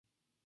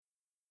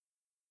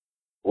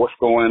What's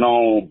going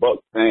on,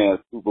 Bucs fans,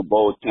 Super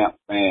Bowl champ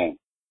fans?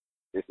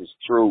 This is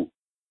true.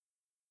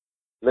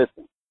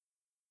 Listen,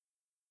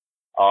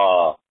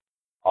 all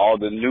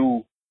the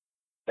new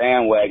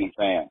bandwagon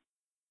fans,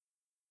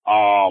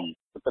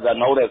 because I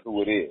know that's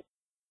who it is.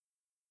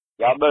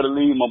 Y'all better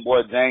leave my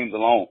boy James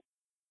alone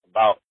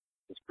about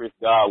this Chris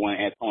Godwin,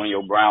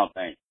 Antonio Brown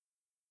thing.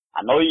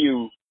 I know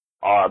you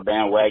are a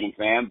bandwagon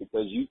fan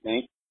because you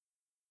think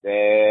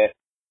that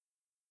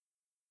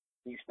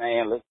he's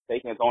saying, let's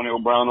take Antonio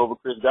Brown over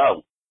Chris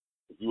Godwin.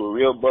 If you're a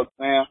real Bucs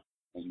fan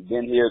and you've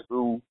been here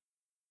through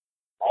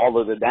all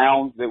of the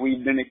downs that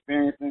we've been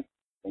experiencing,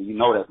 then you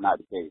know that's not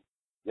the case.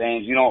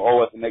 James, you don't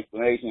owe us an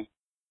explanation.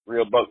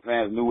 Real Bucs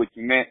fans knew what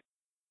you meant.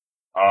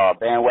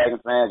 Bandwagon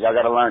fans, y'all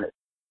got to learn it.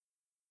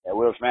 That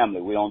we're a family.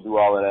 We don't do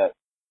all of that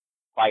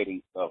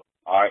fighting stuff.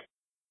 All right?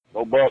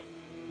 Go Bucs.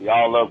 We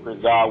all love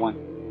Chris Godwin.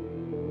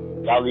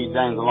 Y'all leave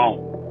James alone.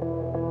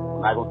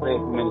 I'm not going to say it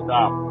too many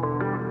times.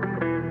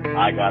 All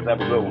right, guys. Have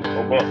a good one.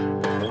 Go Bucs.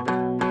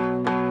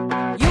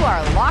 You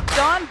are Locked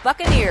On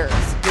Buccaneers,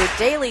 your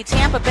daily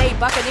Tampa Bay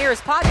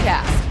Buccaneers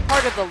podcast,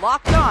 part of the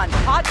Locked On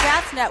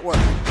Podcast Network,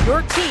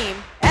 your team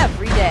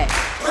every day.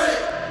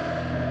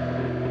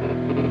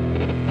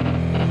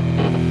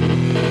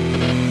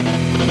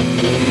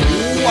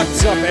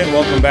 What's up, and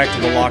welcome back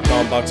to the Locked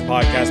On Bucs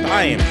podcast.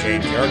 I am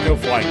James Jericho,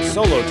 flying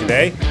solo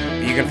today.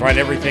 You can find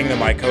everything that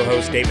my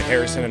co-host David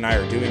Harrison and I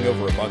are doing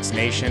over at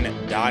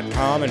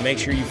BucsNation.com, and make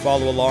sure you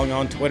follow along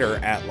on Twitter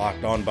at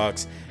Locked On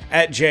Bucs,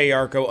 at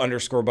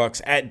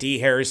JArco_Bucs, at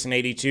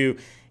DHarrison82,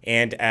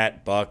 and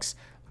at Bucs_Nation.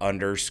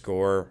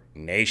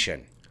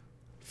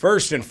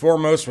 First and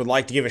foremost, would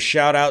like to give a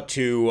shout out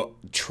to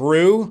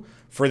True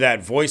for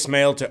that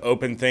voicemail to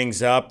open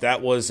things up.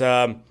 That was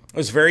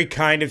very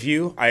kind of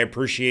you. I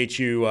appreciate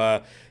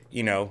you,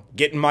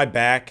 getting my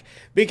back.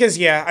 Because,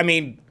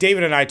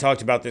 David and I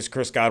talked about this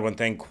Chris Godwin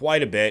thing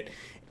quite a bit,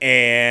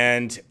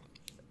 and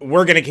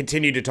we're going to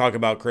continue to talk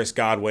about Chris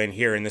Godwin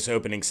here in this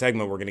opening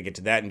segment. We're going to get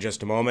to that in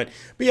just a moment.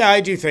 But yeah,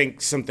 I do think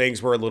some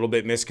things were a little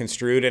bit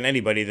misconstrued, and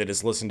anybody that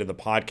has listened to the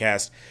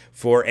podcast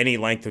for any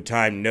length of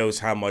time knows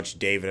how much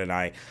David and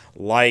I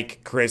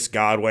like Chris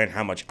Godwin,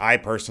 how much I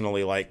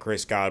personally like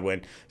Chris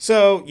Godwin.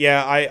 So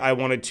yeah, I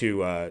wanted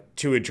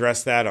to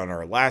address that on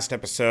our last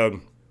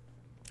episode.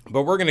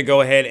 But we're going to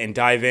go ahead and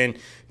dive in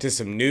to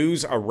some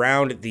news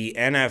around the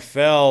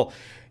NFL.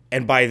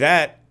 And by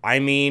that, I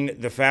mean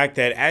the fact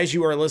that as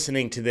you are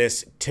listening to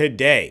this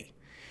today,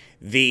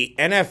 the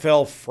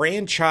NFL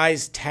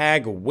franchise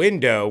tag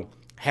window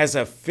has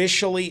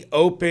officially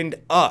opened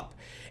up.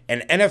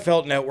 And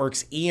NFL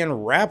Network's Ian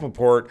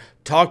Rapoport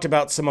talked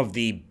about some of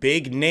the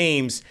big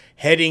names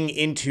heading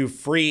into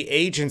free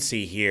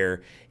agency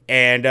here.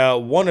 And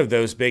one of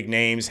those big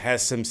names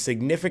has some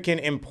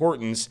significant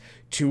importance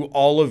to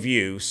all of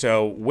you.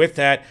 So with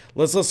that,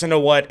 let's listen to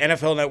what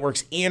NFL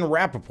Network's Ian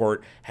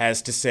Rapoport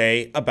has to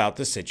say about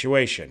the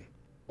situation.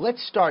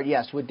 Let's start,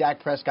 yes, with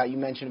Dak Prescott. You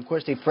mentioned, of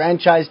course, a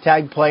franchise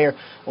tag player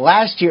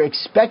last year.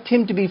 Expect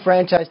him to be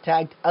franchise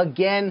tagged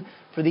again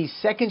for the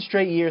second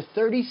straight year.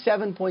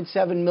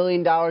 $37.7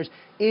 million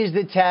is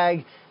the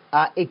tag,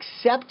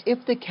 except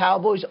if the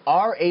Cowboys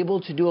are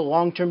able to do a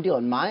long-term deal.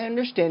 And my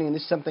understanding, and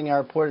this is something I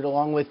reported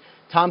along with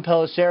Tom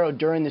Pelissero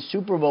during the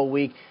Super Bowl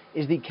week,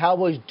 is the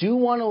Cowboys do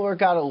want to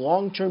work out a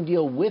long-term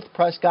deal with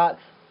Prescott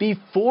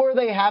before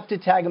they have to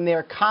tag him. They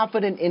are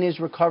confident in his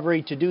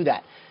recovery to do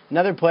that.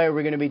 Another player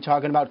we're going to be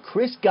talking about,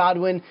 Chris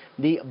Godwin,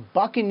 the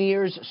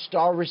Buccaneers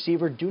star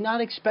receiver. Do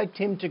not expect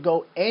him to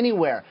go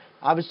anywhere.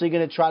 Obviously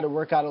going to try to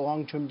work out a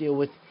long-term deal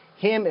with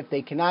him. If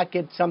they cannot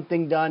get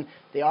something done,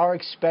 they are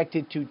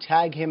expected to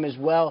tag him as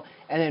well.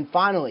 And then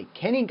finally,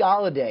 Kenny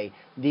Golladay,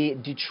 the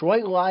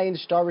Detroit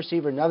Lions star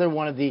receiver, another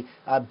one of the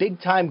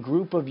big-time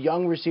group of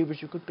young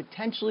receivers who could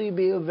potentially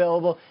be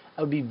available.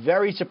 I would be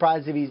very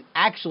surprised if he's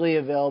actually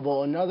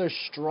available. Another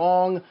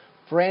strong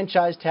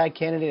franchise tag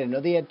candidate. I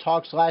know they had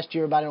talks last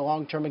year about a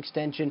long-term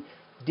extension.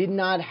 Did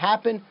not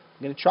happen.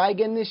 I'm going to try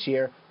again this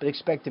year, but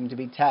expect him to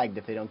be tagged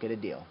if they don't get a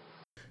deal.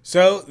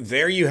 So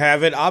there you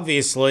have it.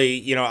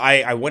 Obviously,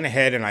 I went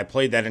ahead and I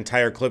played that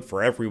entire clip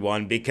for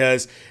everyone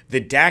because the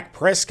Dak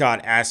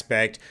Prescott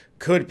aspect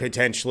could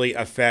potentially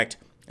affect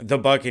the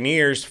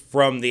Buccaneers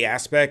from the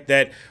aspect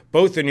that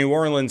both the New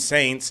Orleans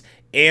Saints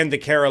and the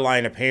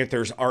Carolina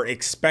Panthers are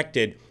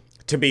expected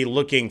to be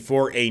looking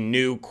for a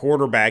new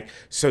quarterback.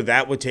 So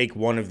that would take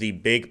one of the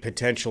big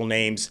potential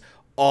names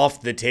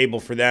off the table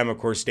for them. Of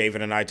course,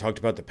 David and I talked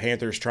about the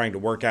Panthers trying to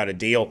work out a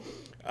deal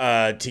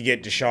to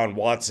get Deshaun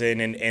Watson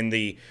and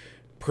the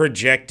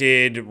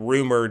projected,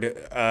 rumored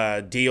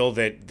deal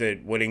that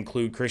would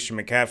include Christian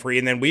McCaffrey.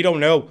 And then we don't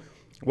know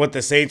what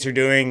the Saints are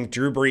doing.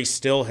 Drew Brees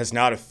still has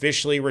not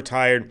officially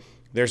retired.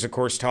 There's, of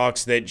course,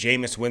 talks that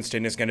Jameis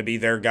Winston is going to be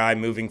their guy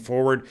moving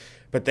forward,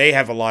 but they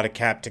have a lot of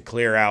cap to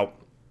clear out.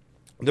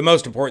 The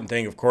most important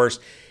thing, of course,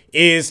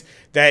 is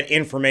that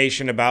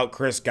information about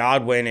Chris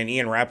Godwin, and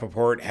Ian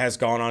Rapoport has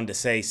gone on to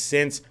say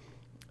since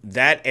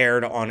that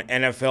aired on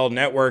NFL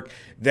Network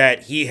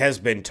that he has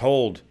been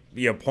told,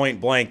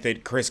 point blank,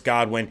 that Chris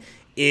Godwin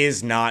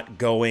is not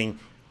going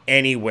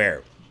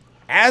anywhere.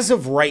 as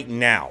of right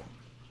now,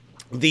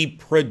 the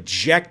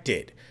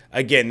projected,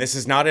 again, this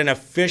is not an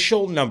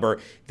official number,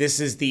 this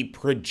is the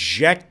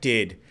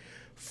projected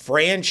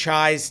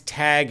franchise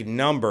tag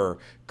number,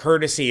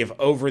 courtesy of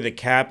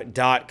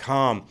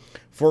overthecap.com,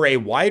 for a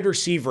wide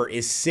receiver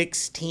is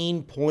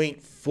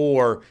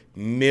 $16.4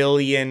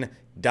 million.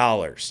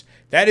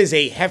 That is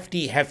a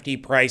hefty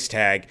price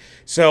tag.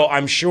 So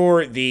I'm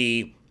sure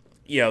the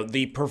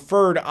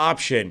preferred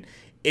option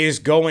is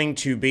going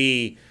to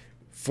be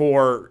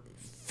for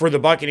the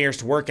Buccaneers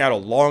to work out a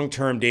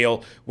long-term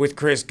deal with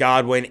Chris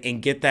Godwin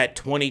and get that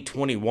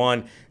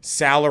 2021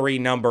 salary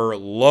number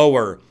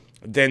lower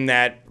than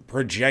that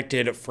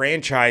projected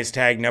franchise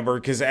tag number,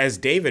 because as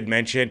David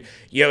mentioned,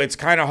 it's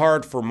kind of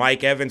hard for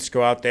Mike Evans to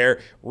go out there,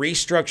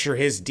 restructure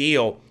his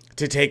deal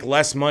to take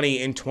less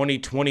money in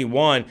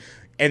 2021,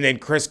 and then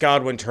Chris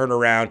Godwin turn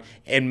around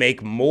and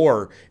make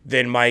more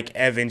than Mike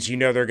Evans.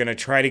 They're going to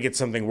try to get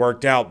something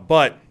worked out,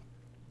 but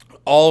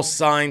all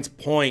signs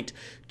point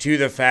to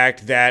the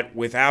fact that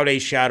without a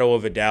shadow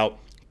of a doubt,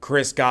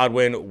 Chris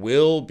Godwin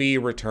will be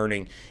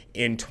returning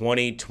in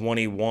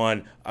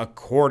 2021,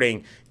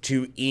 according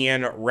to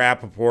Ian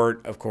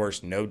Rapoport. Of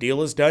course, no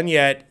deal is done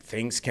yet.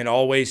 Things can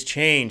always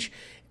change.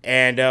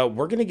 And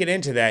we're going to get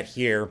into that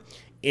here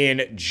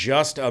in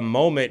just a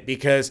moment,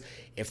 because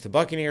if the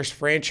Buccaneers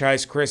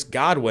franchise Chris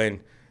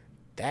Godwin,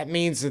 that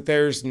means that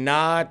there's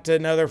not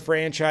another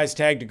franchise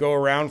tag to go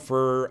around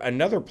for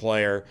another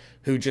player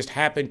who just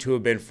happened to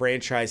have been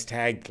franchise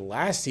tagged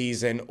last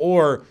season,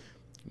 or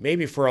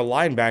maybe for a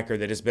linebacker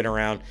that has been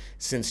around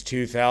since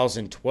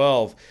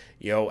 2012.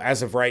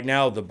 As of right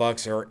now, the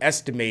Bucs are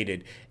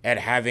estimated at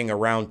having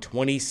around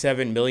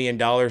 $27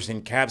 million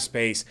in cap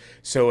space.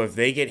 So if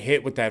they get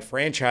hit with that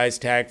franchise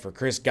tag for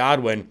Chris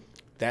Godwin,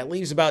 that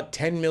leaves about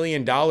 $10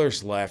 million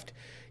left.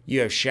 You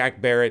have Shaq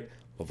Barrett,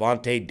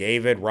 Levante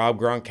David, Rob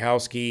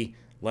Gronkowski,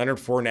 Leonard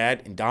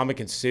Fournette,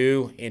 Ndamukong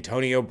Suh,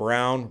 Antonio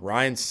Brown,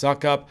 Ryan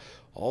Suckup.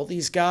 All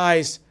these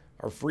guys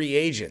are free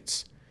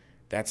agents.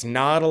 That's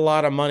not a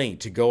lot of money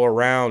to go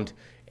around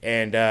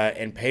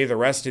and pay the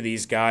rest of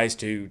these guys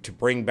to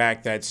bring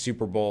back that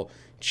Super Bowl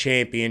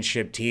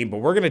championship team. But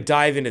we're going to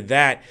dive into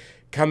that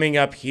coming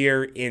up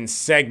here in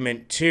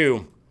segment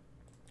 2.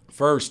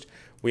 First,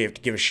 we have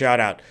to give a shout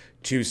out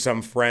to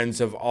some friends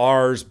of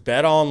ours,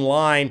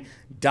 BetOnline.ag.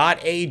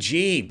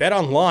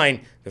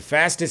 BetOnline, the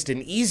fastest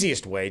and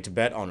easiest way to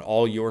bet on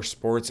all your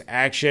sports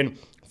action.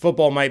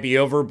 Football might be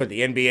over, but the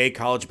NBA,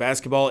 college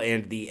basketball,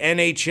 and the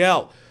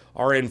NHL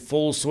are in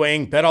full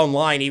swing.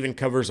 BetOnline even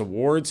covers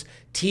awards,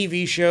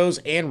 TV shows,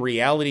 and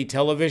reality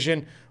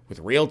television with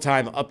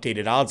real-time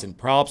updated odds and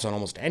props on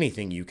almost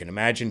anything you can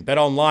imagine.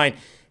 BetOnline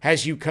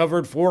has you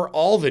covered for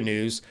all the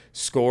news,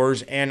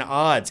 scores, and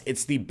odds.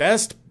 It's the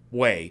best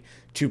way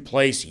to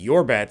place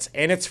your bets,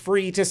 and it's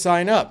free to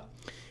sign up.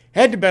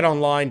 Head to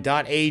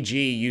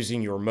betonline.ag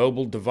using your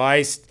mobile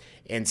device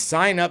and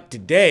sign up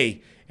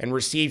today and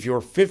receive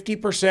your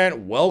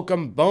 50%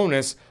 welcome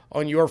bonus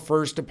on your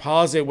first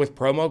deposit with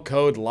promo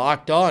code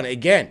LOCKEDON.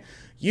 Again,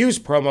 use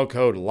promo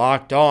code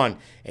LOCKEDON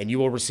and you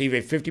will receive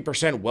a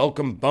 50%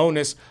 welcome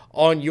bonus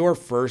on your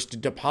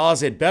first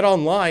deposit.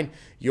 BetOnline,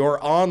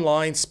 your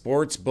online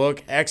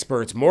sportsbook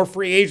experts. More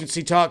free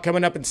agency talk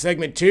coming up in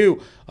segment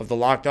 2 of the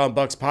Locked On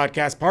Bucs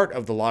podcast, part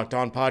of the Locked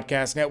On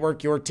Podcast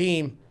Network, your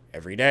team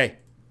every day.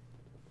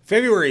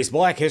 February is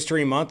Black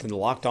History Month, and the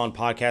Locked On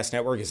Podcast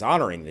Network is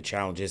honoring the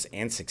challenges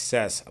and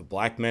success of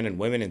black men and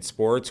women in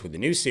sports with a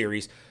new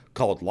series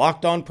called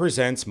Locked On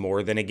Presents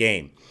More Than a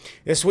Game.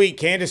 This week,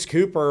 Candace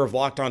Cooper of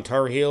Locked On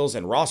Tar Heels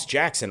and Ross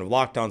Jackson of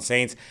Locked On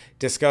Saints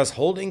discuss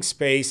holding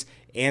space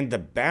and the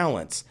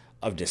balance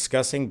of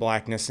discussing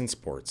blackness in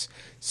sports.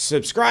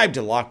 Subscribe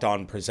to Locked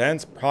On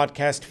Presents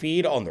podcast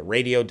feed on the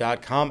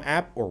radio.com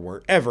app or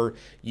wherever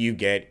you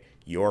get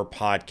your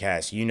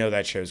podcast. You know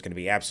that show is going to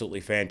be absolutely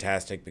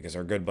fantastic because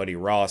our good buddy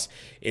Ross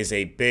is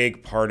a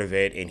big part of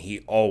it, and he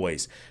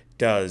always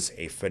does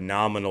a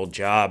phenomenal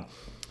job.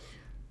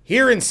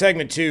 Here in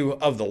segment 2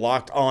 of the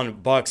Locked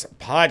On Bucs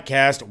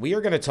podcast, we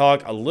are going to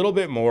talk a little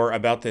bit more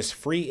about this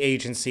free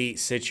agency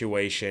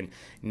situation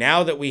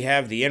now that we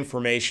have the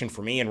information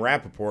from Ian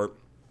Rapoport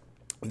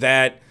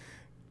that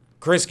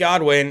Chris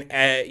Godwin,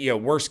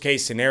 worst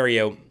case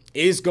scenario,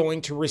 is going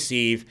to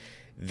receive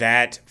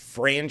that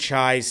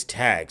franchise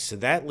tag. So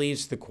that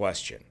leaves the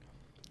question,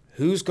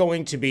 who's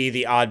going to be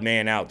the odd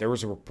man out? There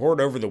was a report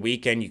over the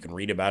weekend, you can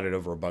read about it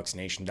over at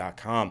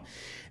bucsnation.com,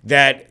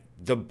 that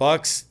the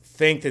Bucs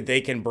think that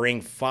they can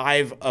bring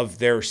 5 of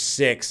their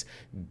 6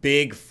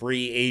 big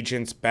free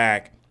agents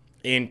back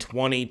in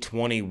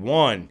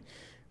 2021,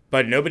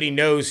 but nobody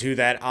knows who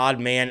that odd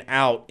man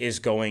out is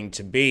going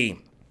to be.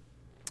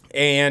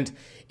 And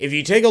if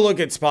you take a look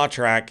at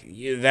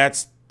SpotTrack,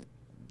 that's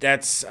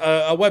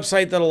a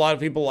website that a lot of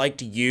people like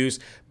to use,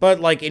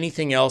 but like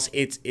anything else,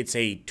 it's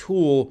a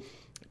tool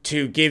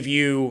to give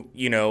you,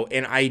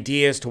 an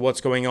idea as to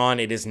what's going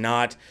on. It is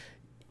not,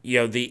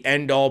 the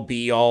end-all,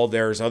 be-all.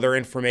 There's other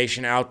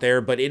information out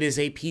there, but it is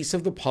a piece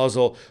of the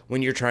puzzle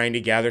when you're trying to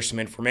gather some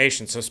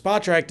information. So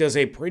SpotTrack does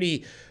a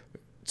pretty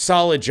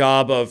solid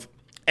job of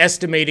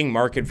estimating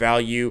market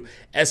value,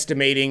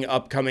 estimating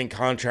upcoming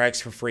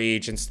contracts for free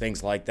agents,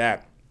 things like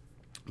that.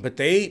 But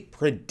they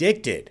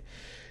predicted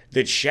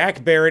that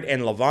Shaq Barrett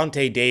and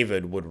Lavonte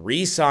David would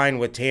re-sign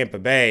with Tampa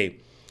Bay,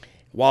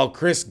 while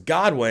Chris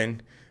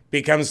Godwin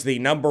becomes the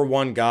number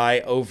one guy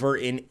over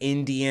in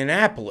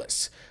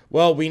Indianapolis.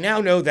 Well, we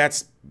now know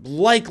that's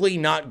likely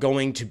not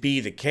going to be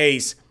the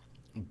case,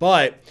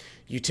 but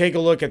you take a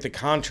look at the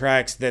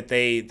contracts that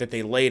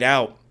they laid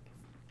out,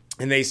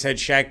 and they said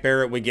Shaq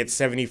Barrett would get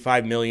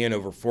 $75 million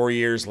over 4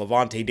 years,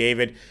 Lavonte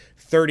David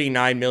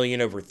 $39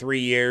 million over 3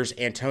 years,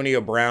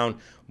 Antonio Brown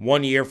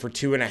 1 year for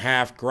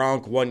 2.5,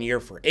 Gronk 1 year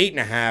for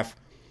 8.5.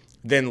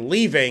 Then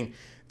leaving,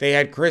 they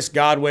had Chris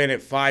Godwin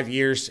at 5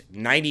 years,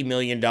 $90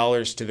 million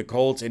to the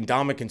Colts, and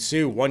Ndamukong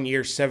Suh 1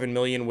 year, $7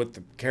 million with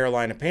the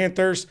Carolina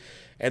Panthers,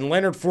 and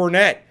Leonard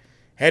Fournette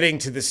heading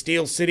to the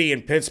Steel City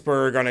in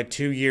Pittsburgh on a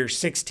 2-year,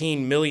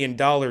 $16 million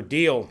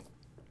deal.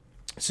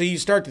 So you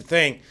start to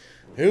think,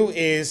 who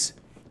is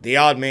the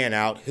odd man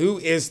out? Who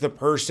is the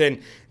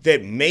person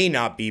that may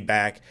not be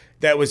back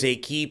that was a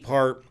key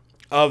part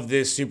of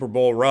this Super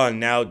Bowl run?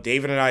 Now,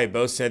 David and I have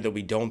both said that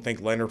we don't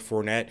think Leonard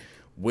Fournette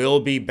will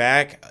be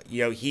back.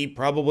 You know, he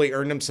probably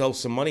earned himself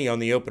some money on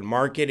the open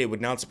market. It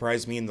would not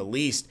surprise me in the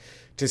least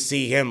to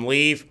see him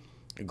leave.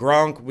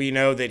 Gronk, we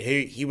know that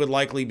he would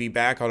likely be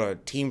back on a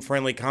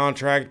team-friendly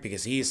contract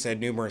because he has said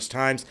numerous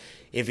times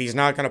if he's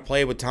not going to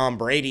play with Tom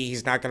Brady,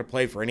 he's not going to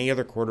play for any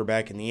other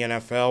quarterback in the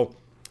NFL.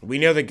 We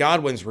know that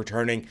Godwin's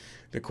returning.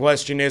 The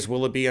question is,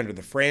 will it be under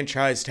the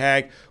franchise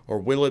tag or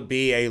will it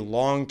be a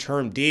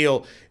long-term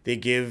deal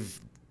that gives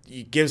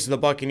the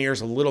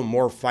Buccaneers a little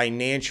more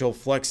financial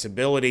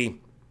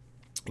flexibility?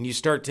 And you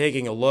start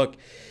taking a look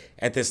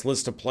at this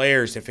list of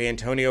players. If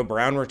Antonio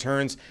Brown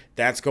returns,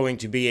 that's going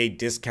to be a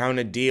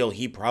discounted deal.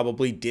 He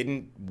probably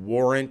didn't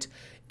warrant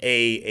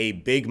a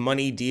big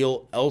money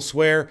deal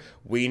elsewhere.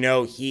 We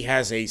know he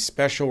has a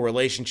special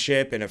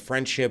relationship and a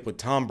friendship with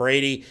Tom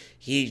Brady.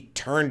 He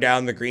turned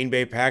down the Green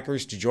Bay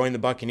Packers to join the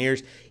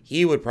Buccaneers.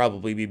 He would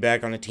probably be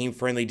back on a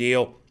team-friendly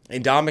deal.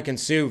 And Ndamukong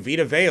Suh,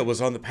 Vita Vea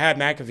was on the Pat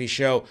McAfee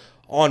show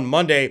on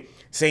Monday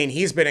saying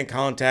he's been in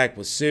contact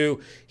with Suh.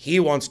 He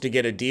wants to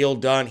get a deal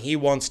done. He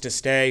wants to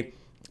stay.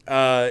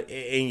 And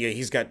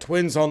he's got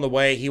twins on the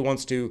way. He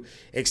wants to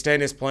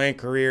extend his playing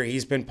career.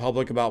 He's been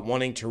public about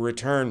wanting to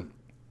return.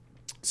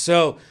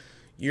 So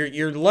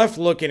you're left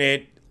looking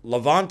at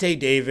Lavonte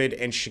David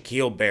and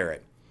Shaquille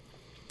Barrett.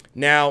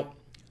 Now,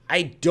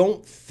 I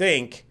don't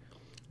think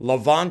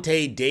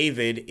Lavonte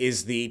David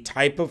is the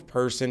type of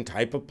person,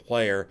 type of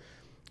player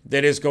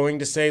that is going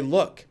to say,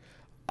 look,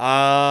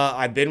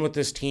 I've been with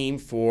this team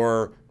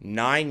for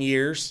 9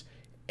 years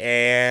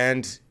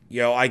and,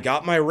 I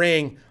got my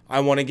ring. I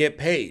want to get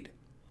paid.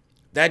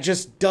 That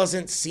just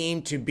doesn't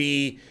seem to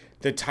be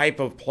the type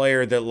of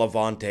player that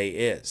Lavonte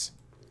is.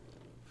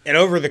 And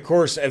over the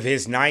course of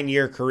his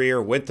 9-year career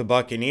with the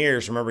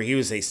Buccaneers, remember he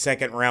was a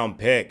second-round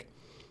pick,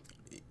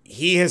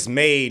 he has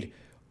made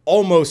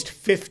almost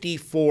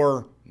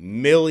 $54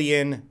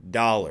 million.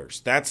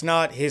 That's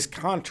not his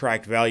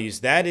contract values.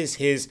 That is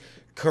his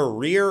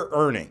career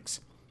earnings.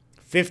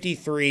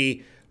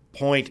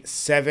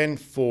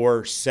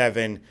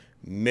 $53.747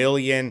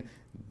 million.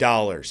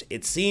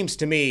 It seems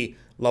to me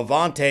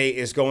Lavonte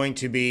is going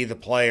to be the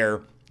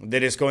player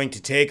that is going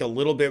to take a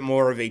little bit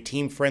more of a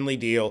team-friendly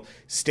deal,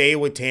 stay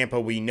with Tampa.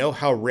 We know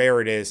how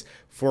rare it is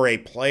for a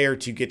player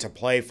to get to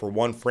play for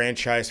one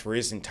franchise for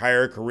his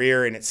entire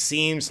career, and it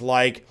seems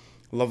like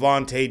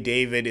Lavonte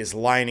David is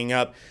lining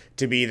up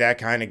to be that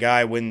kind of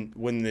guy.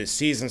 When the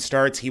season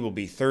starts, he will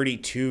be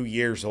 32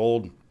 years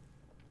old,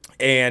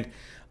 and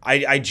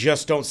I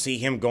just don't see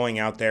him going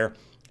out there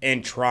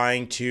and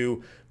trying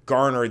to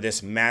garner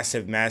this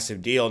massive,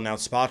 massive deal. Now,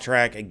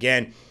 Spotrac,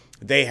 again,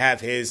 they have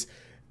his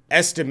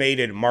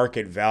estimated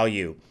market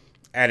value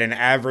at an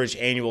average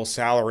annual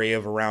salary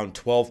of around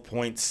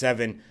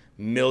 $12.7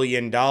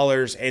 million.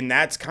 And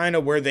that's kind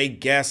of where they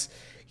guess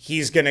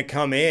he's going to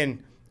come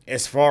in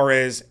as far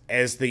as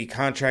the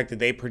contract that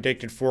they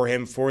predicted for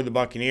him for the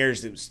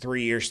Buccaneers. It was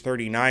 3 years,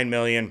 $39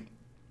 million.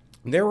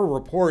 There were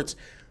reports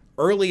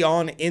early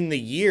on in the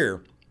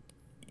year,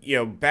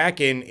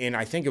 back in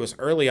I think it was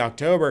early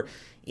October,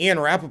 Ian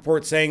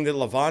Rapoport saying that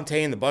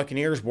Lavonte and the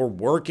Buccaneers were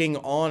working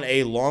on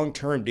a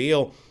long-term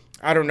deal.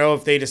 I don't know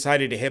if they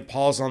decided to hit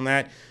pause on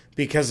that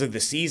because of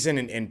the season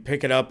and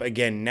pick it up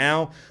again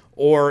now,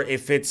 or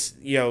if it's,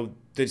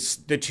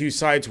 the two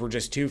sides were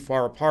just too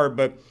far apart.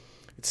 But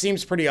it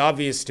seems pretty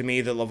obvious to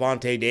me that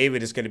Lavonte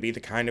David is going to be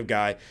the kind of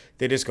guy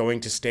that is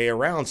going to stay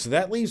around. So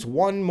that leaves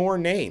one more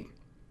name,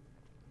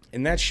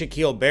 and that's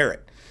Shaquille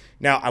Barrett.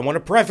 Now, I want to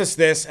preface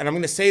this, and I'm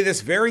going to say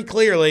this very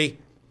clearly.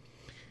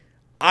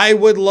 I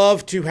would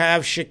love to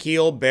have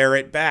Shaquille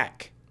Barrett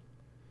back.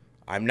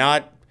 I'm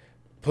not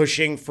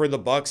pushing for the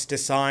Bucs to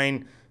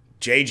sign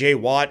J.J.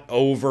 Watt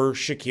over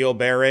Shaquille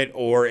Barrett,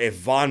 or if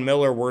Von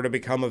Miller were to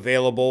become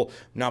available,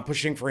 I'm not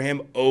pushing for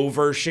him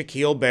over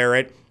Shaquille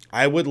Barrett.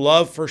 I would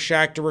love for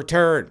Shaq to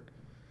return.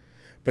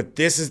 But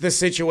this is the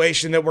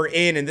situation that we're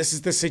in, and this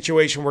is the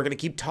situation we're going to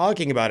keep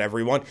talking about,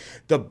 everyone.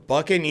 The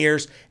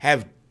Buccaneers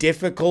have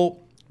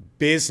difficult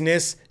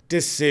business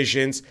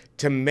decisions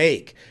to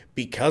make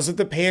because of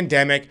the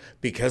pandemic,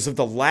 because of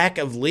the lack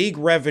of league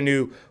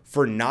revenue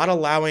for not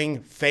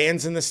allowing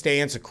fans in the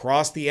stands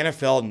across the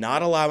NFL,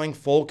 not allowing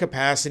full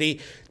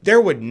capacity.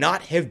 There would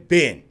not have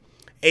been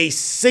a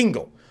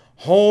single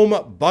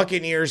home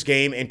Buccaneers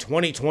game in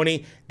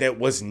 2020 that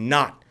was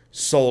not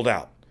sold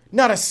out.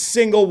 Not a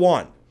single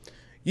one.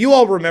 You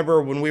all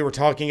remember when we were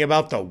talking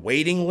about the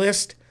waiting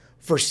list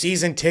for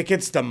season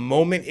tickets the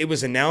moment it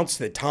was announced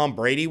that Tom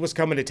Brady was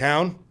coming to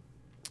town?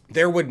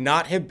 There would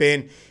not have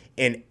been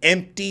an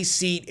empty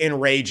seat in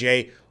Ray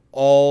J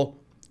all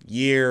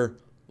year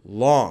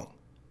long.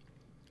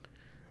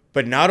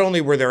 But not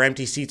only were there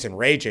empty seats in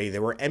Ray J,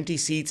 there were empty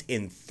seats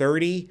in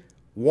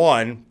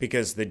 31,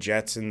 because the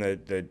Jets and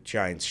the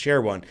Giants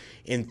share one,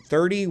 in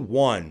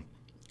 31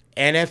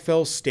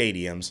 NFL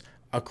stadiums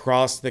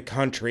across the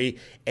country.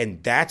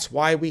 And that's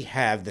why we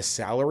have the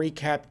salary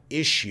cap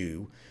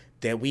issue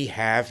that we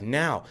have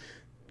now.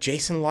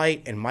 Jason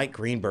Light and Mike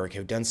Greenberg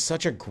have done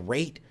such a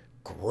great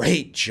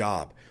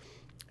job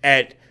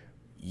at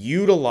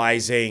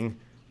utilizing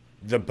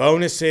the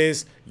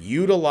bonuses,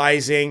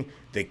 utilizing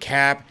the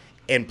cap,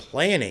 and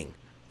planning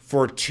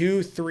for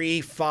 2,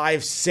 3,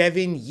 5,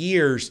 7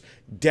 years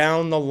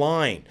down the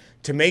line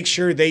to make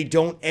sure they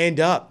don't end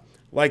up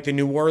like the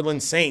New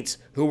Orleans Saints,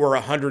 who were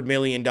 $100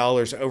 million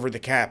over the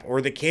cap,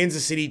 or the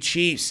Kansas City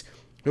Chiefs,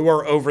 who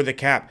are over the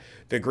cap,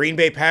 the Green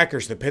Bay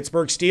Packers, the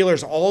Pittsburgh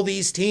Steelers. All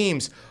these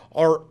teams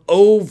are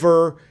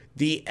over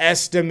the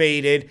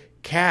estimated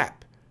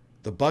cap.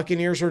 The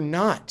Buccaneers are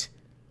not.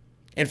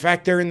 In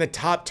fact, they're in the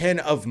top 10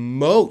 of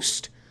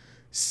most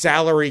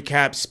salary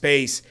cap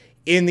space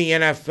in the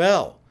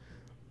NFL.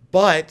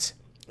 But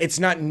it's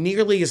not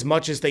nearly as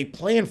much as they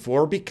planned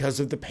for because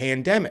of the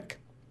pandemic.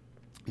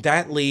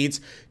 That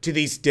leads to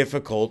these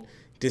difficult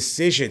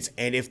decisions.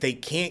 And if they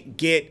can't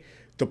get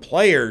the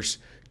players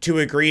to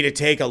agree to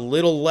take a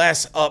little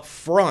less up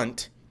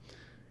front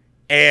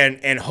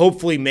and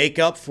hopefully make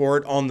up for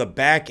it on the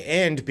back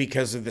end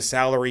because of the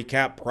salary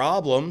cap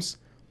problems,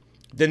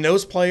 then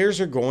those players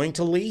are going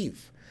to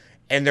leave.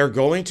 And they're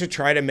going to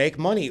try to make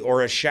money.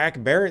 Or as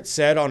Shaq Barrett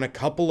said on a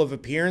couple of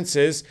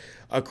appearances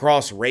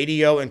across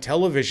radio and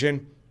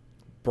television,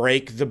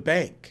 break the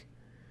bank.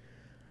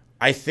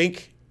 I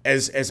think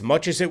as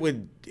much as it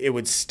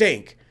would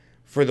stink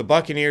for the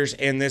Buccaneers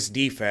and this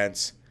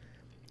defense,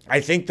 I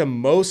think the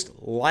most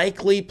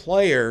likely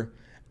player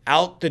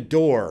out the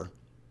door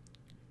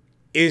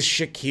is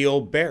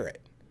Shaquille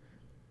Barrett.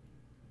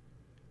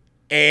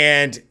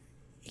 And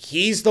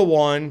he's the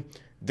one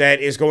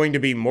that is going to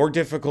be more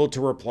difficult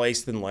to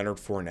replace than Leonard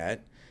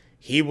Fournette.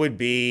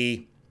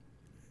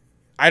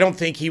 I don't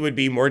think he would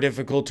be more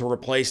difficult to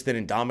replace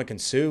than Ndamukong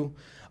Suh.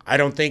 I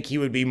don't think he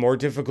would be more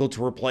difficult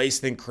to replace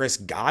than Chris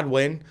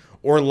Godwin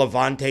or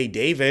Levante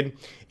David.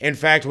 In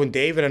fact, when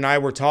David and I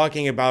were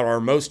talking about our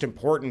most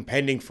important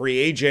pending free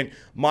agent,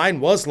 mine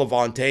was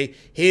Levante,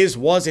 his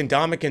was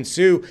Ndamukong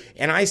Suh,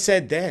 and I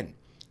said then,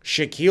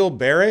 Shaquille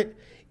Barrett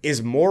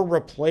is more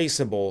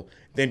replaceable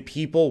than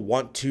people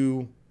want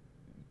to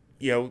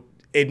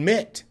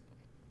admit.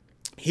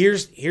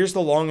 Here's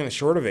the long and the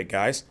short of it,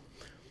 guys.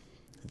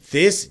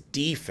 This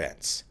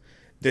defense,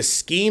 the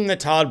scheme that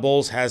Todd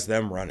Bowles has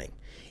them running,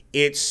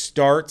 it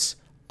starts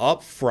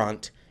up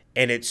front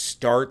and it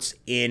starts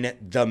in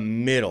the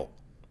middle.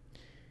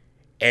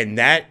 And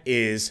that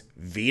is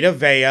Vita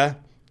Vea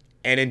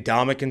and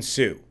Ndamukong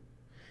Suh.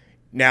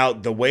 Now,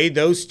 the way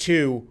those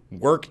two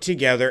work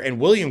together, and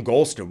William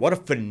Golston, what a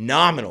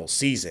phenomenal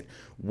season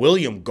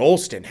William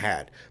Golston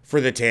had for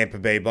the Tampa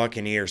Bay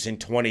Buccaneers in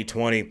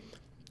 2020.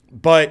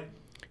 But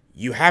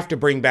you have to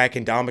bring back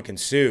Ndamukong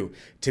Suh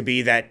to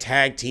be that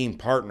tag team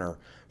partner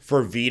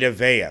for Vita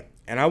Vea.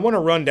 And I want to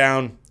run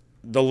down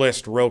the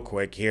list real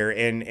quick here.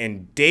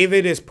 And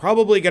David is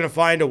probably going to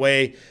find a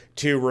way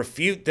to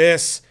refute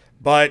this.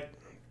 But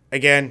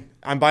again,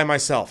 I'm by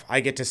myself. I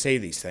get to say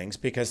these things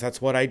because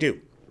that's what I do.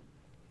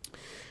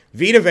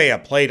 Vita Vea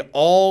played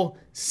all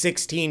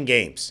 16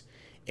 games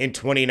in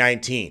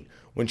 2019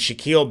 when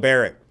Shaquille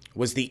Barrett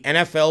was the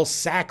NFL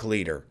sack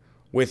leader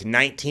with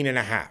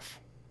 19.5.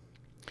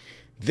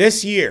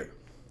 This year,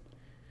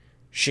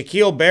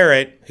 Shaquille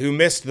Barrett, who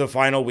missed the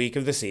final week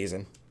of the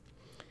season,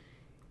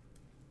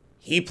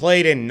 he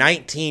played in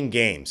 19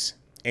 games,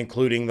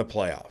 including the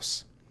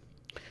playoffs.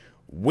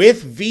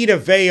 With Vita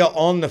Vea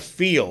on the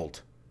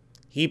field,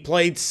 he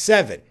played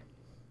 7.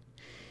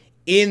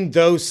 In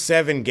those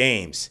 7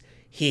 games,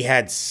 he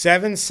had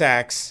 7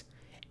 sacks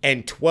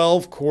and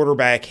 12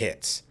 quarterback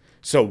hits.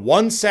 So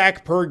 1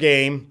 sack per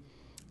game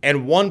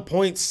and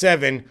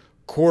 1.7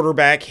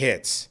 quarterback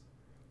hits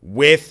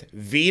with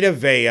Vita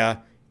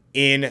Vea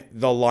in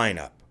the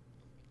lineup.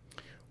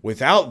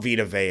 Without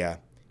Vita Vea,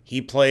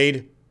 he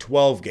played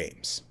 12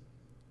 games.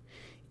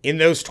 In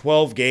those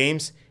 12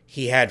 games,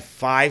 he had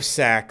 5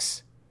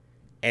 sacks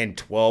and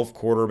 12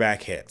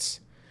 quarterback hits.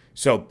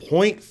 So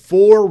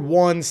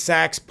 0.41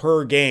 sacks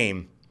per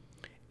game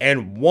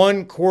and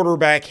 1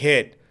 quarterback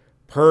hit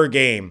per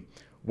game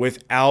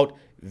without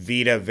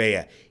Vita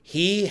Vea.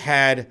 He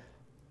had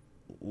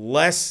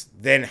less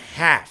than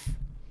half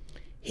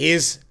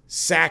his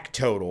sack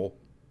total,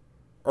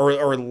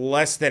 or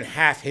less than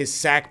half his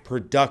sack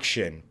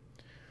production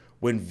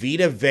when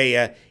Vita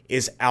Vea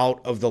is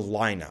out of the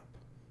lineup.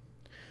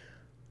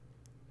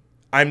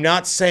 I'm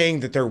not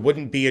saying that there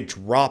wouldn't be a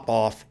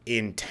drop-off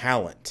in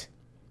talent,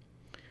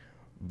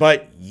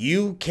 but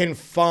you can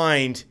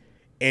find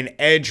an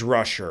edge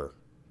rusher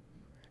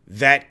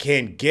that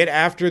can get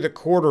after the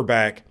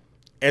quarterback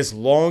as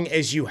long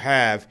as you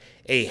have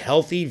a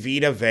healthy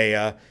Vita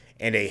Vea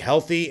and a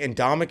healthy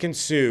Ndamukong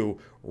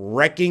Suh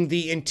wrecking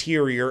the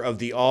interior of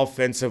the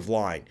offensive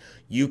line.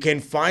 You can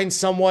find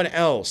someone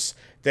else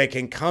that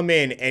can come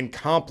in and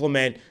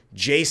complement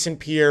Jason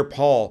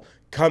Pierre-Paul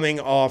coming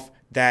off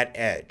that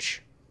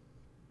edge.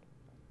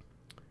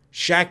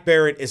 Shaq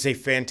Barrett is a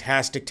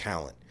fantastic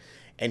talent,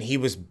 and he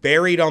was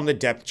buried on the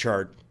depth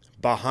chart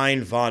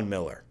behind Von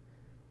Miller.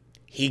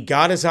 He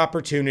got his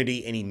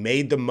opportunity, and he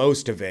made the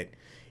most of it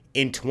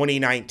in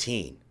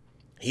 2019.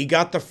 He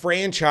got the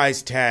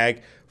franchise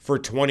tag for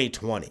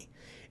 2020,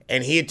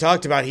 and he had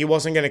talked about he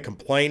wasn't going to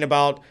complain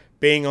about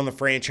being on the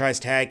franchise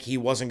tag. He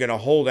wasn't going to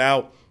hold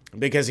out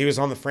because he was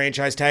on the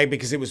franchise tag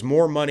because it was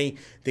more money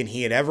than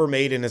he had ever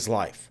made in his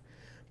life.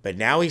 But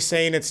now he's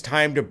saying it's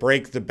time to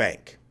break the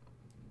bank.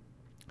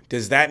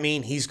 Does that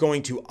mean he's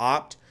going to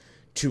opt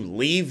to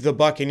leave the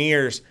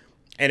Buccaneers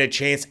and a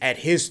chance at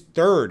his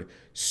 3rd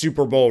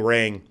Super Bowl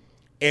ring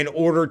in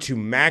order to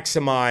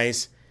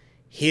maximize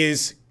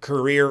his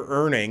career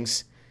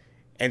earnings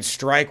and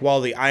strike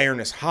while the iron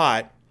is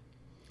hot?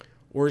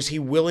 Or is he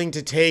willing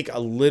to take a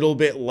little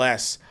bit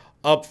less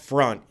up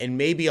front and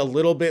maybe a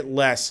little bit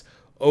less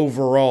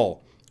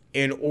overall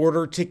in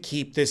order to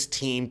keep this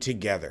team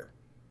together?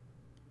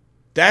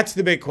 That's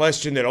the big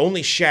question that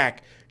only Shaq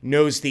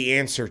knows the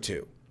answer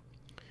to.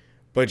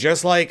 But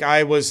just like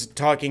I was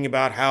talking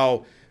about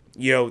how,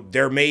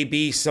 there may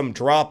be some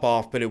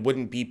drop-off, but it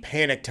wouldn't be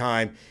panic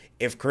time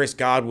if Chris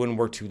Godwin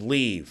were to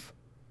leave.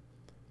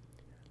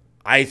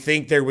 I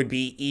think there would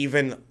be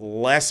even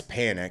less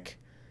panic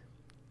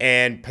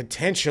and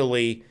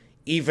potentially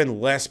even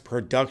less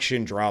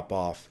production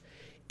drop-off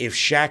if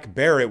Shaq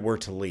Barrett were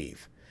to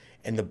leave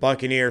and the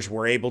Buccaneers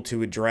were able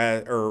to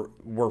address, or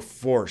were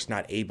forced,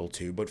 not able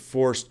to, but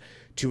forced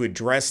to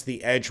address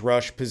the edge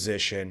rush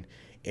position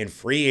in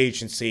free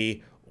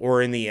agency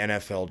or in the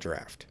NFL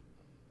draft.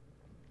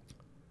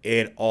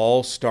 It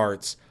all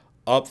starts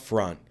up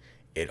front.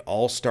 It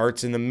all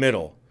starts in the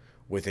middle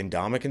with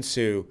Ndamukong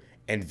Suh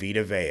and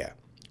Vita Vea.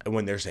 And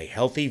when there's a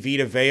healthy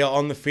Vita Vea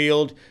on the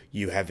field,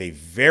 you have a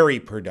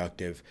very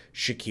productive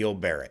Shaquille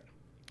Barrett.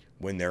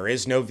 When there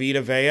is no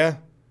Vita Vea,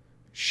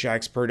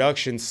 Shaq's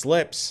production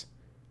slips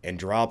and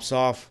drops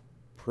off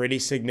pretty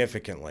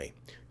significantly.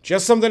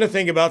 Just something to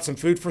think about, some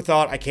food for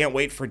thought. I can't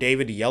wait for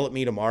David to yell at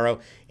me tomorrow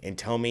and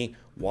tell me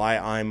why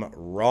I'm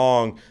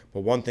wrong.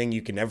 But one thing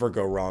you can never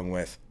go wrong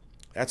with,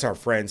 that's our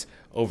friends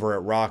over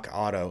at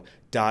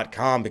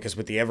rockauto.com, because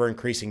with the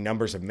ever-increasing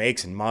numbers of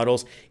makes and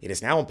models, it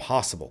is now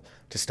impossible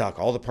to stock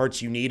all the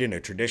parts you need in a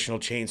traditional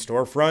chain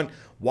storefront.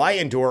 Why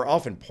endure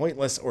often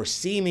pointless or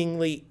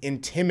seemingly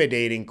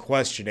intimidating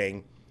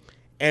questioning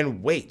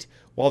and wait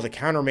while the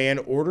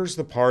counterman orders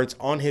the parts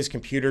on his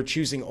computer,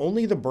 choosing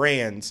only the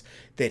brands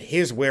that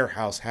his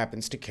warehouse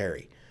happens to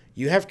carry?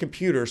 You have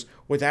computers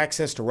with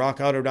access to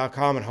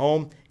rockauto.com at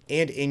home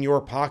and in your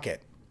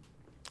pocket.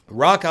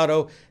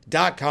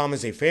 RockAuto.com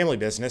is a family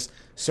business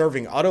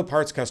serving auto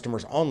parts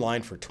customers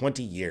online for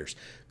 20 years.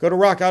 Go to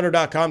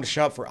RockAuto.com to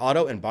shop for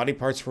auto and body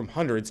parts from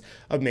hundreds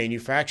of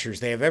manufacturers.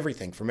 They have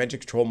everything from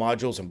engine control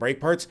modules and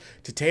brake parts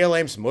to tail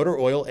lamps, motor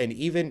oil, and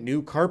even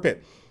new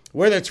carpet.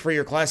 Whether it's for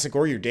your classic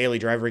or your daily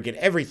driver, get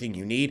everything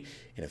you need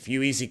in a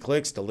few easy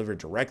clicks delivered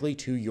directly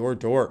to your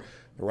door.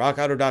 The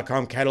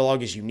RockAuto.com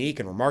catalog is unique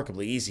and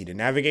remarkably easy to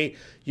navigate.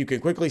 You can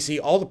quickly see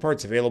all the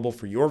parts available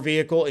for your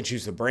vehicle and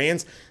choose the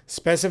brands,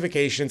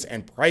 specifications,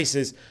 and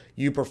prices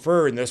you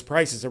prefer. And those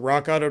prices at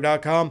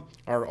RockAuto.com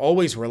are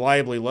always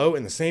reliably low,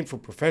 and the same for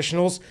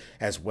professionals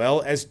as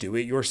well as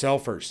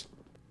do-it-yourselfers.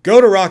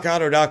 Go to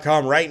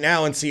RockAuto.com right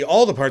now and see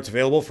all the parts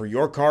available for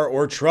your car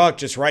or truck.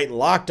 Just write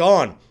 "Locked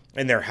On"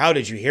 in their "How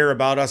Did You Hear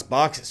About Us"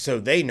 box so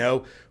they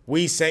know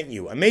we sent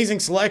you. Amazing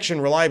selection,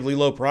 reliably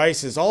low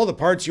prices, all the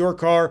parts your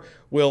car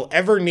will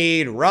ever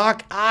need.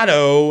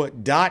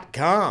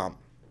 RockAuto.com.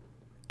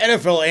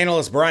 NFL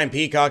analyst Brian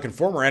Peacock and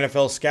former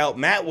NFL scout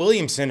Matt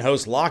Williamson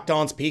host Locked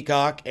On's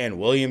Peacock and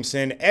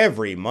Williamson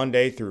every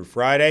Monday through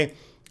Friday.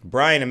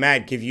 Brian and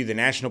Matt give you the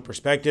national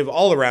perspective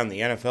all around the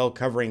NFL,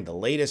 covering the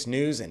latest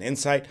news and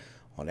insight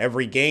on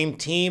every game,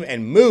 team,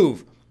 and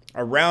move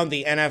around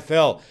the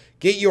NFL.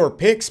 Get your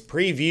picks,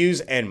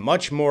 previews, and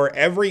much more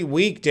every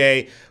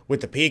weekday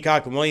with the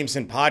Peacock and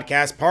Williamson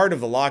podcast, part of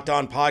the Locked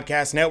On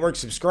Podcast Network.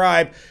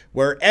 Subscribe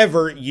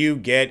wherever you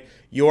get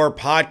your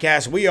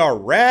podcast. We are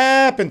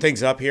wrapping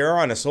things up here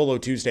on a solo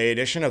Tuesday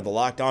edition of the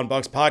Locked On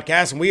Bucs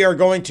podcast, and we are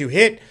going to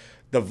hit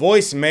the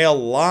voicemail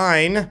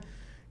line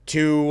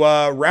to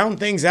round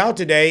things out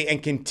today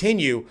and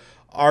continue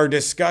our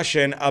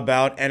discussion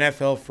about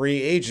NFL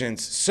free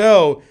agents.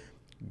 So,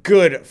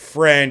 good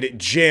friend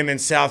Jim in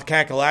South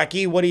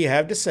Kakalaki, what do you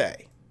have to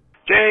say?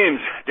 James,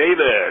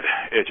 David,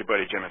 it's your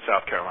buddy Jim in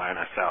South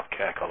Carolina, South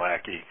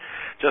Kakalaki.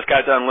 Just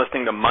got done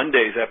listening to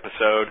Monday's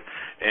episode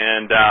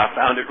and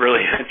found it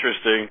really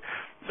interesting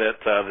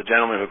that the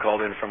gentleman who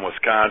called in from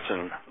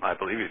Wisconsin, I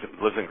believe he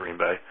lives in Green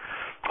Bay,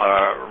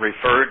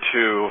 referred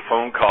to a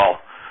phone call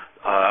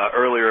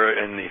earlier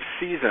in the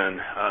season.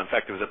 In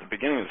fact, it was at the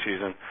beginning of the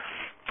season.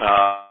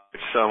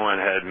 Someone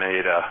had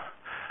made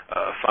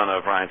fun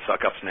of Ryan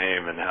Suckup's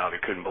name and how they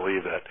couldn't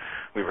believe that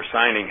we were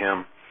signing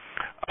him.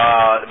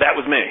 That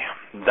was me.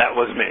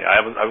 I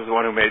was the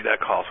one who made that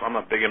call. So I'm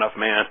a big enough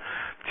man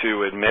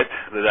to admit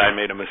that I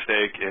made a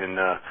mistake in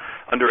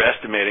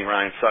underestimating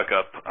Ryan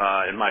Suckup.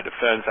 In my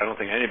defense, I don't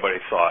think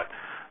anybody thought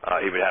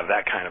he would have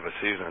that kind of a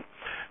season.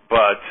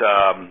 But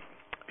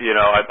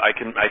I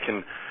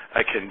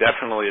can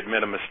definitely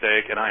admit a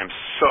mistake, and I am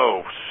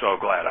so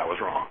glad I was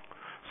wrong.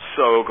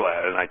 So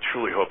glad, and I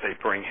truly hope they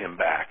bring him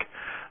back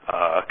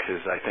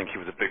because I think he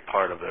was a big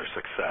part of their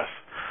success.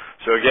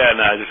 So again,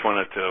 I just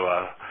wanted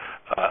to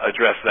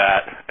address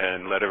that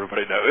and let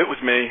everybody know it was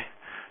me.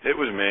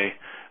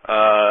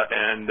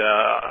 And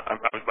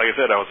like I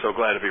said, I was so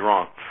glad to be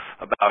wrong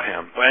about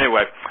him. But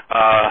anyway,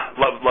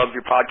 love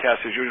your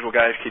podcast as usual,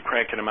 guys. Keep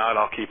cranking them out.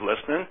 I'll keep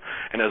listening.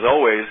 And as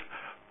always,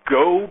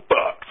 go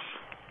Bucks.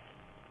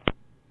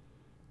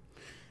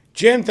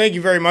 Jim, thank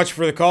you very much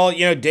for the call.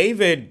 You know,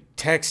 David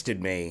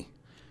texted me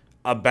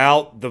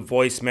about the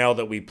voicemail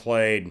that we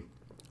played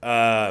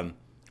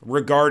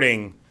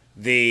regarding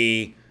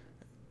the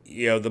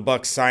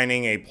Bucks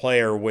signing a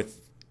player with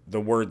the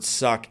word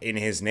suck in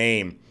his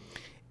name.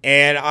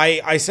 And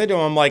I said to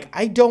him, I'm like,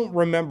 I don't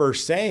remember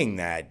saying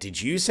that.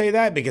 Did you say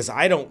that? Because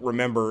I don't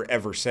remember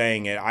ever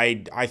saying it.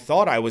 I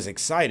thought I was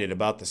excited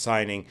about the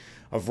signing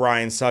of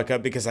Ryan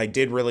Suckup because I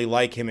did really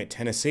like him at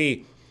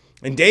Tennessee.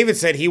 And David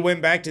said he went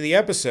back to the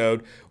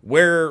episode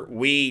where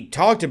we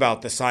talked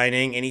about the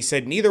signing, and he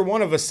said neither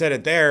one of us said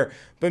it there,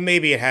 but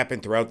maybe it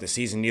happened throughout the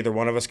season. Neither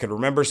one of us could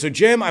remember. So,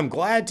 Jim, I'm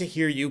glad to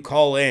hear you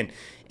call in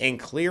and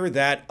clear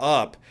that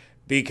up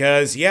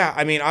because, yeah,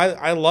 I mean,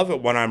 I love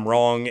it when I'm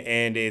wrong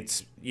and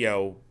it's,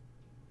 the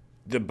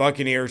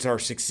Buccaneers are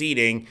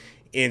succeeding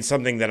in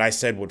something that I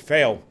said would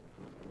fail.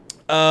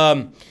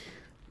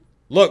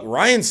 Look,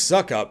 Ryan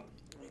Suckup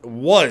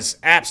was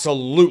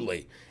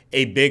absolutely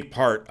a big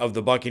part of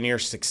the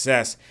Buccaneers'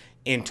 success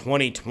in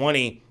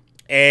 2020,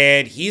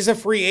 and he's a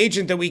free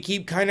agent that we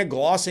keep kind of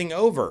glossing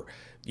over.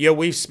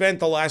 We've spent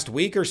the last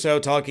week or so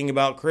talking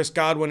about Chris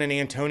Godwin and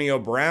Antonio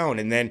Brown,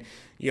 and then,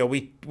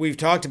 we've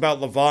talked about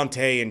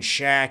Levante and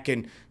Shaq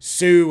and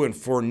Sue and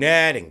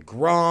Fournette and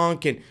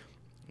Gronk, and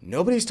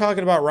nobody's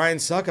talking about Ryan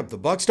Suckup. The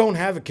Bucs don't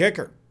have a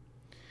kicker.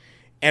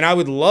 And I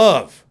would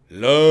love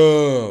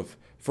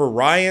for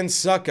Ryan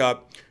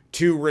Suckup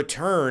to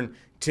return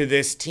to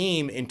this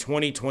team in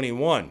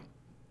 2021.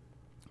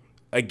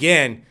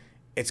 Again,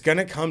 it's going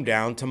to come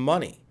down to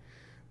money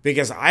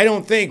because I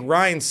don't think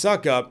Ryan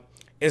Suckup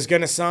is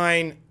going to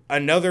sign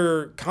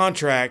another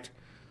contract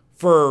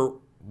for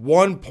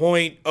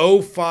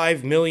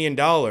 $1.05 million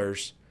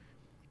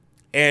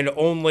and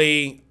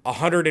only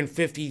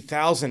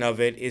 $150,000 of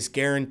it is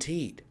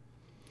guaranteed.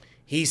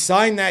 He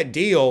signed that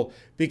deal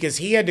because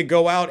he had to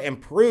go out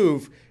and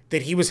prove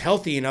that he was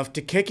healthy enough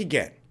to kick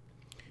again.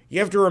 You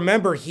have to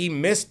remember he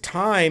missed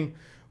time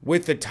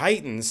with the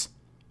Titans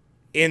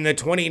in the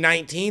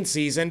 2019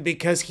 season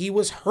because he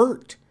was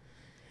hurt.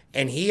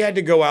 And he had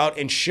to go out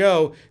and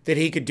show that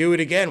he could do it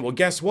again. Well,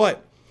 guess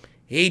what?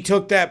 He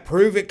took that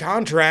prove-it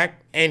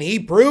contract and he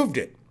proved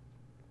it.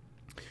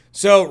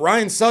 So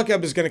Ryan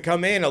Suckup is going to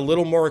come in a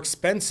little more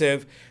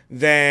expensive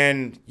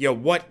than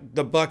what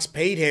the Bucs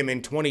paid him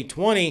in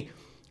 2020,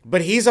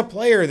 but he's a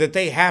player that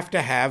they have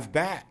to have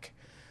back.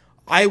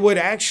 I would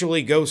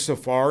actually go so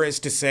far as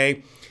to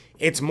say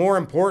it's more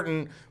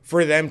important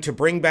for them to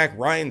bring back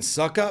Ryan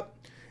Suckup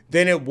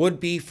than it would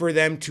be for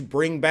them to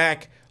bring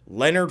back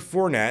Leonard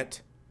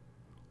Fournette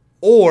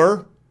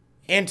or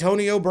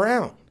Antonio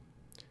Brown.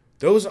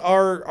 Those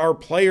are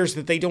players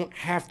that they don't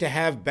have to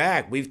have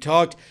back. We've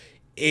talked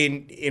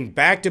in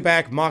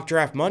back-to-back mock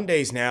draft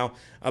Mondays now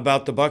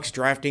about the Bucs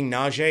drafting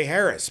Najee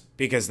Harris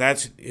because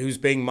that's who's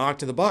being mocked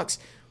to the Bucs.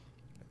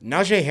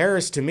 Najee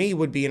Harris to me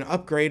would be an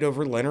upgrade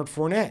over Leonard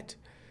Fournette.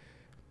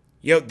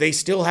 They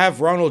still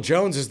have Ronald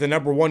Jones as the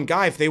number one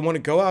guy. If they want to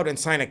go out and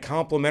sign a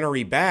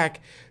complimentary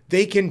back,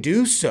 they can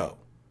do so.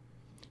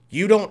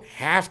 You don't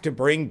have to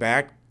bring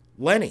back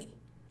Lenny.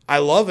 I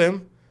love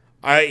him.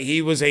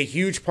 He was a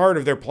huge part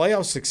of their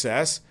playoff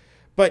success,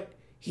 but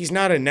he's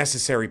not a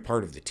necessary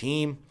part of the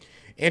team.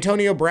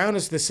 Antonio Brown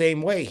is the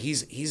same way.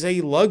 He's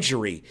a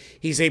luxury.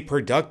 He's a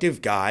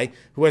productive guy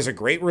who has a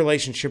great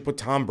relationship with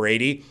Tom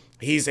Brady.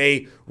 He's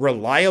a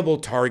reliable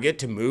target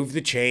to move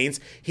the chains.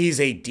 He's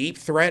a deep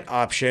threat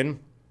option.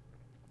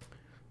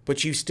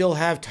 But you still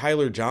have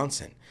Tyler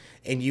Johnson,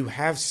 and you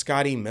have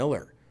Scotty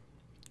Miller.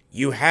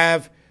 You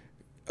have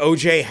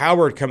O.J.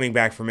 Howard coming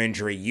back from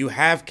injury. You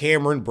have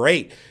Cameron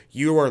Brate.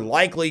 You are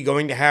likely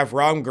going to have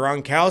Rob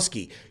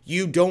Gronkowski.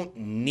 You don't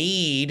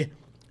need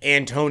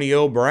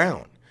Antonio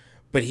Brown.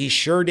 But he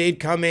sure did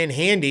come in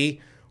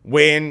handy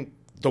when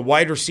the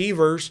wide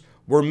receivers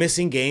were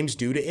missing games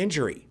due to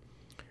injury.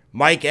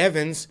 Mike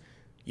Evans,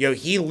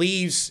 he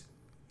leaves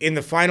in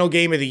the final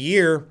game of the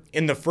year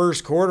in the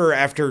first quarter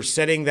after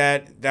setting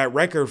that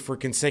record for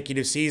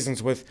consecutive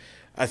seasons with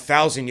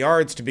 1,000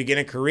 yards to begin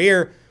a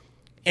career.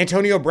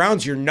 Antonio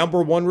Brown's your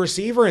number one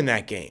receiver in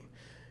that game.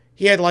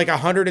 He had like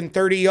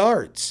 130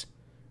 yards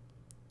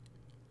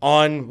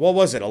on,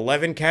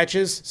 11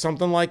 catches,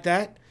 something like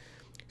that.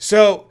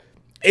 So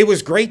it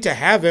was great to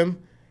have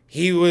him.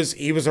 He was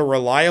a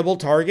reliable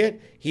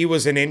target. He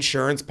was an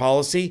insurance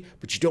policy,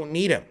 but you don't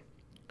need him.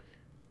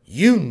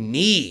 You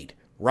need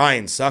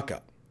Ryan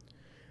Succop.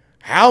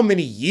 How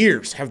many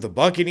years have the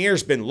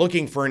Buccaneers been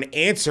looking for an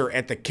answer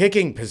at the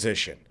kicking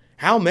position?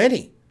 How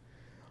many?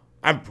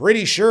 I'm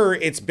pretty sure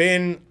it's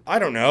been,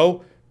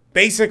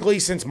 basically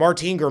since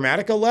Martin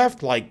Gramatica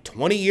left, like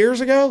 20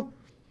 years ago.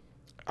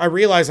 I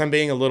realize I'm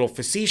being a little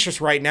facetious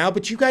right now,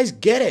 but you guys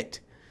get it.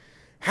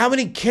 How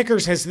many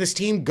kickers has this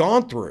team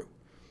gone through?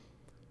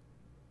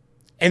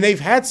 And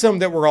they've had some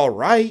that were all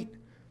right.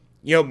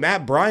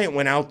 Matt Bryant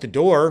went out the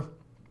door.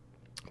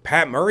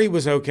 Pat Murray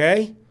was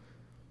okay.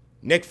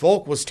 Nick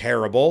Folk was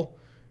terrible.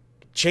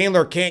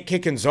 Chandler Can't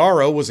Kick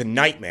Canzaro was a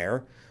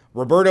nightmare.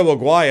 Roberto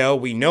Aguayo,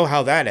 we know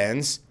how that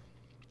ends.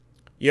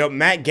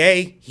 Matt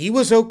Gay, he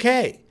was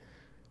okay.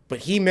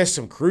 But he missed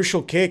some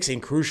crucial kicks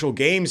in crucial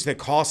games that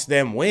cost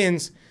them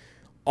wins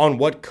on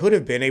what could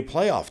have been a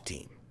playoff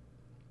team.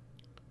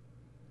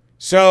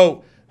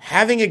 So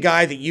having a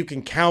guy that you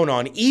can count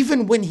on,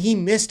 even when he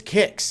missed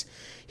kicks,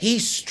 he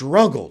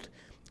struggled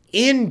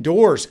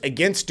indoors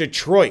against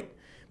Detroit,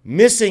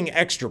 missing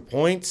extra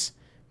points,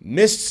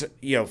 missed,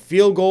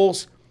 field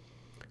goals.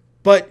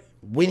 But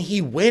when he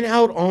went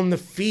out on the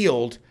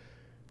field,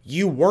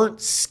 you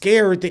weren't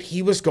scared that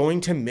he was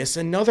going to miss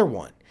another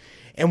one.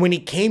 And when he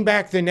came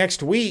back the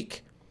next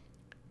week,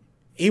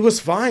 he was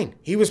fine.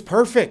 He was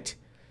perfect.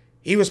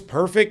 He was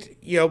perfect,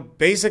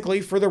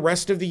 basically for the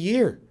rest of the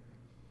year.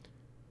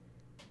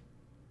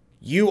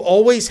 You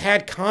always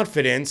had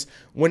confidence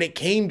when it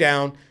came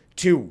down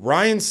to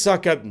Ryan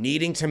Succop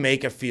needing to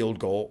make a field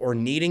goal or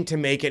needing to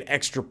make an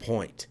extra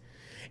point.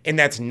 And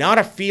that's not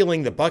a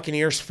feeling the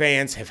Buccaneers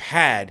fans have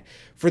had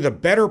for the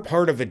better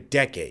part of a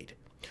decade.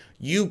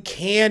 You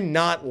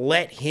cannot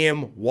let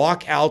him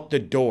walk out the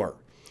door.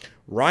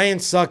 Ryan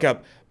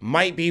Succop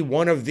might be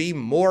one of the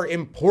more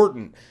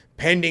important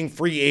pending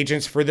free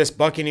agents for this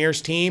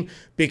Buccaneers team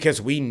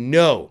because we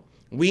know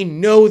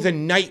the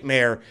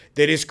nightmare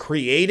that is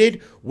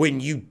created when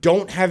you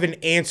don't have an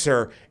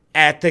answer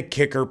at the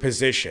kicker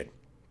position.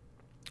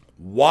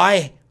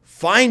 Why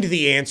find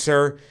the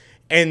answer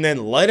and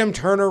then let him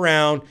turn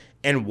around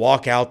and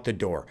walk out the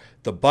door?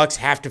 The Bucs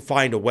have to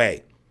find a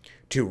way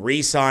to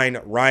re-sign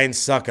Ryan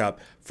Succop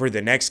for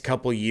the next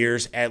couple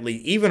years, at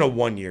least, even a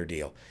 1-year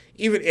deal.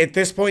 Even at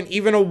this point,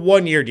 even a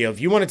 1-year deal. If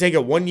you want to take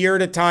it 1 year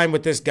at a time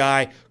with this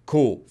guy,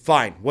 cool,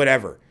 fine,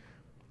 whatever.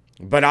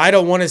 But I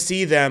don't want to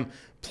see them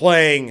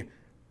playing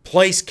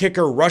place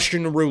kicker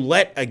Russian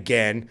roulette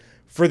again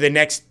for the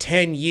next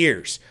 10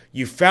 years.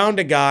 You found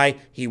a guy,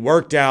 he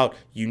worked out,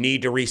 you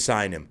need to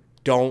re-sign him.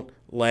 Don't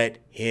let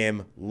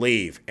him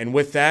leave. And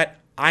with that,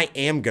 I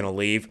am going to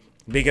leave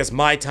because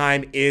my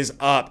time is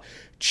up.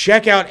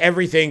 Check out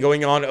everything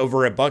going on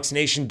over at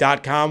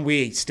BucsNation.com.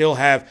 We still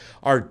have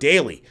our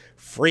daily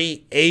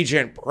free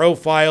agent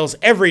profiles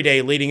every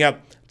day leading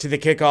up to the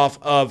kickoff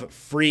of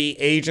free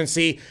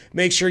agency.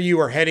 Make sure you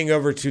are heading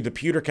over to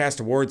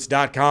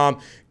thepewtercastawards.com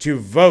to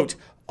vote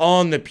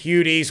on the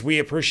Pewties. We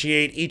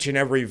appreciate each and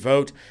every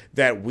vote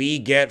that we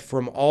get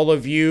from all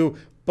of you.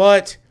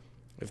 But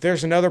if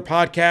there's another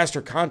podcast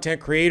or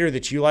content creator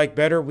that you like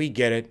better, we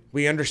get it.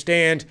 We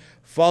understand.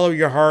 Follow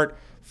your heart,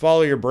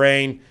 follow your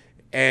brain.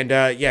 And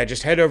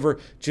just head over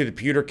to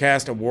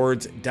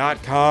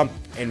thepewtercastawards.com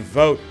and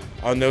vote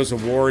on those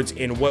awards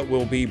in what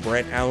will be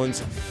Brent Allen's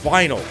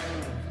final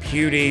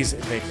Pewties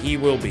that he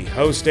will be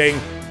hosting.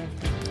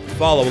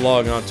 Follow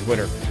along on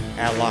Twitter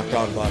at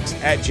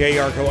LockedOnBucs, at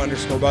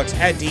JYarko_Bucs,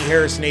 at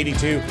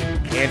DHarrison82,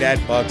 and at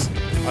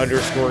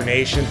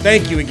Bucs_Nation.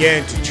 Thank you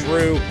again to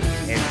Drew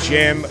and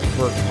Jim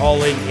for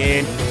calling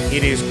in.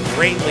 It is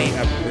greatly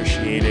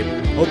appreciated.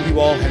 Hope you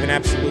all have an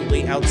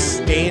absolutely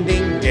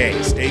outstanding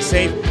day. Stay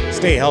safe,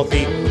 stay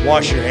healthy,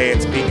 wash your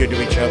hands, be good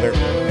to each other,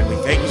 and we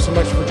thank you so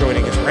much for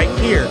joining us right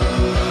here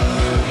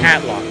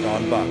at Locked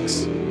On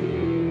Bucs.